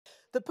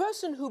the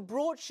person who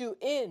brought you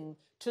in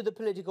to the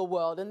political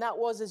world, and that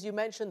was, as you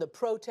mentioned, the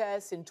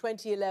protests in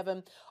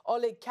 2011,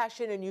 Oleg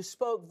Kashin, and you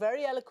spoke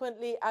very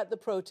eloquently at the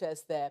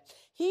protest there.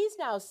 He's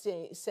now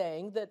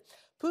saying that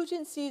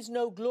Putin sees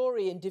no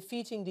glory in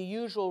defeating the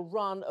usual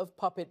run of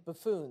puppet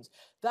buffoons.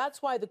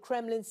 That's why the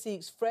Kremlin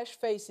seeks fresh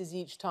faces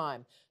each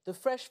time. The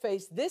fresh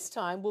face this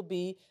time will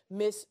be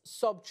Miss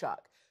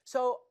Sobchak.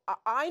 So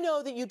I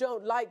know that you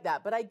don't like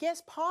that, but I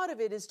guess part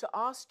of it is to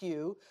ask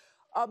you,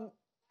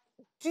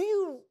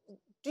 do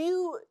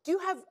you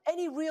have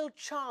any real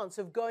chance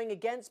of going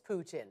against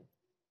Putin?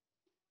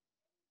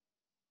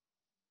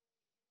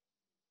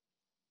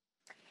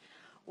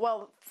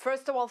 Well,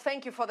 first of all,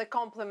 thank you for the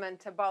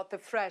compliment about the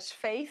fresh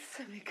face,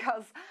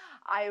 because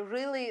I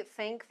really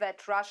think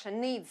that Russia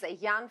needs a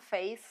young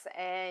face,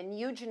 a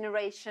new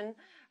generation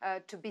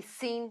to be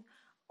seen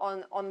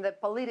on the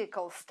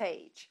political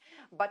stage.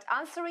 But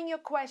answering your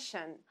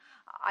question,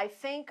 I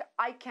think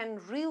I can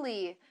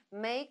really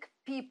make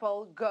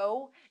people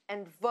go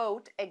and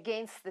vote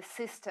against the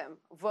system,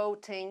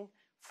 voting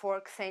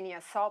for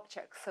Ksenia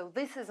Sobchak. So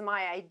this is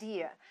my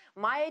idea.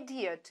 My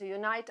idea to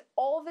unite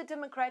all the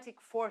democratic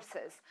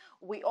forces,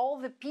 all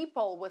the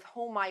people with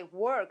whom I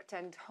worked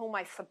and whom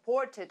I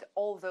supported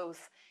all those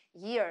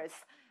years,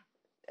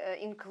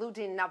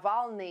 including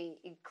Navalny,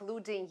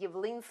 including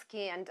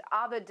Yavlinsky and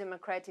other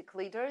democratic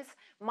leaders.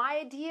 My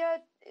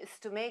idea is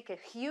to make a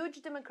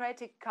huge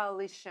democratic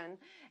coalition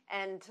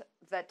and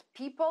that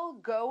people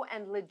go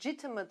and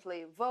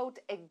legitimately vote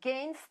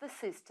against the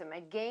system,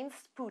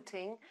 against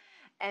Putin,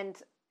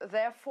 and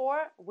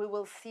therefore we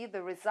will see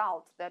the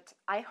result that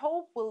I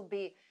hope will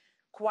be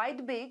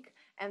quite big,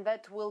 and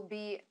that will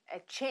be a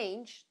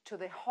change to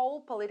the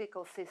whole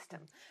political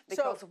system.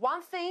 Because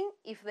one thing,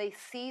 if they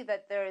see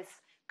that there is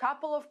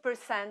couple of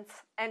percent,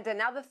 and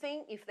another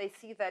thing if they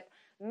see that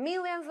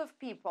millions of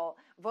people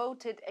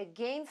voted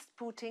against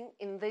Putin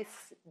in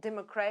this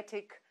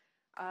democratic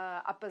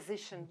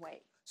opposition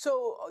way.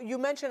 So you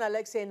mentioned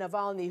Alexei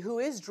Navalny, who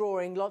is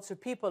drawing lots of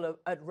people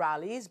at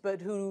rallies,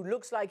 but who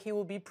looks like he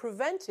will be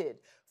prevented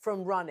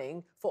from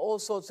running for all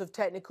sorts of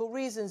technical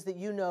reasons that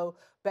you know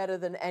better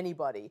than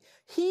anybody.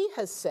 He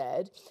has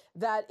said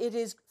that it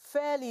is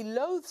fairly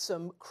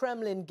loathsome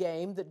Kremlin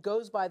game that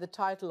goes by the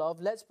title of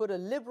 "Let's put a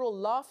liberal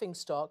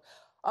laughingstock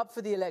up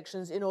for the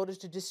elections in order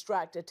to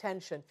distract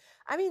attention."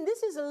 I mean,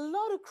 this is a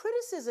lot of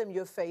criticism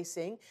you're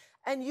facing,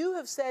 and you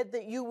have said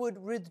that you would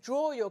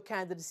withdraw your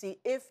candidacy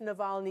if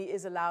Navalny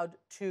is allowed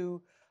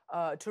to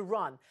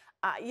run.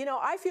 You know,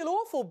 I feel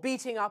awful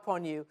beating up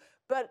on you,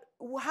 but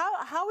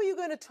how are you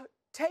going to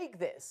take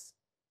this?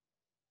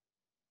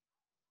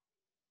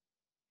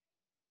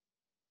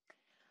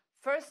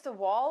 First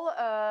of all,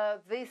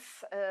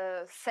 this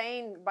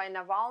saying by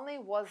Navalny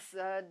was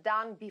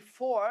done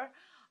before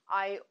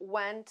I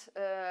went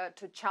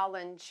to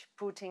challenge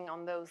Putin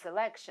on those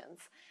elections.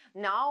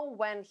 Now,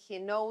 when he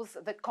knows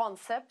the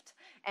concept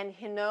and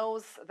he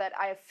knows that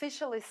I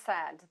officially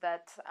said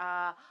that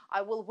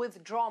I will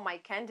withdraw my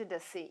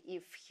candidacy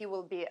if he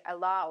will be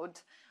allowed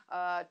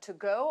to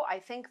go, I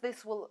think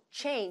this will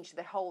change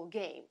the whole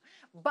game.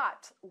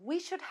 But we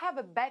should have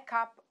a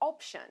backup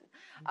option.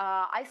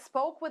 I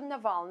spoke with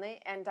Navalny,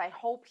 and I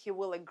hope he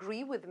will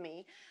agree with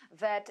me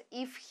that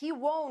if he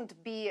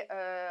won't be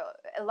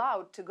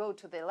allowed to go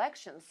to the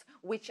elections,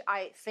 which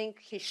I think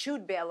he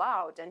should be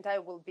allowed, and I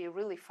will be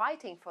really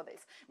fighting for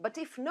this. But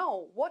if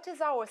no, what is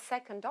our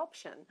second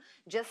option?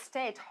 Just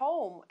stay at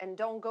home and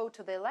don't go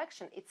to the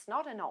election? It's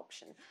not an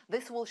option.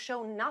 This will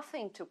show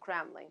nothing to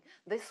Kremlin.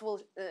 This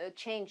will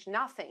change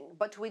nothing.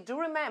 But we do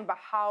remember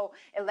how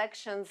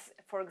elections,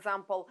 for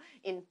example,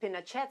 in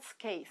Pinochet's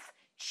case,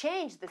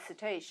 changed the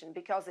situation,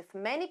 because if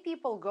many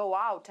people go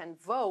out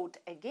and vote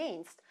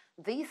against,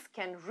 this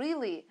can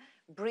really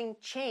bring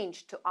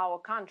change to our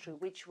country,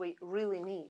 which we really need.